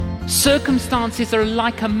Circumstances are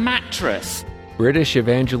like a mattress. British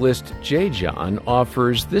evangelist J. John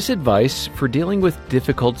offers this advice for dealing with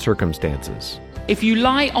difficult circumstances. If you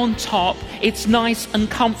lie on top, it's nice and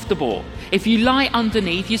comfortable. If you lie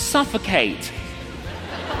underneath, you suffocate.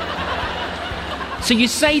 So you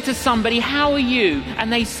say to somebody, "How are you?" And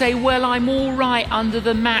they say, "Well, I'm all right under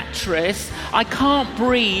the mattress. I can't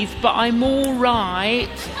breathe, but I'm all right."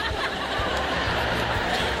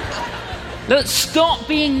 Look, stop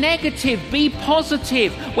being negative. Be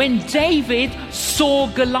positive. When David saw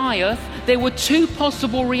Goliath, there were two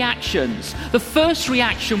possible reactions. The first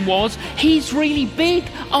reaction was, "He's really big.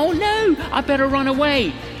 Oh no, I better run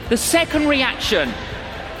away." The second reaction,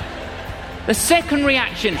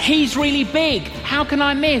 "He's really big. How can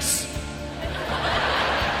I miss?"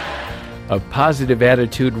 A positive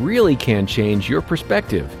attitude really can change your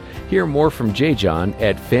perspective. Hear more from J. John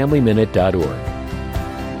at FamilyMinute.org.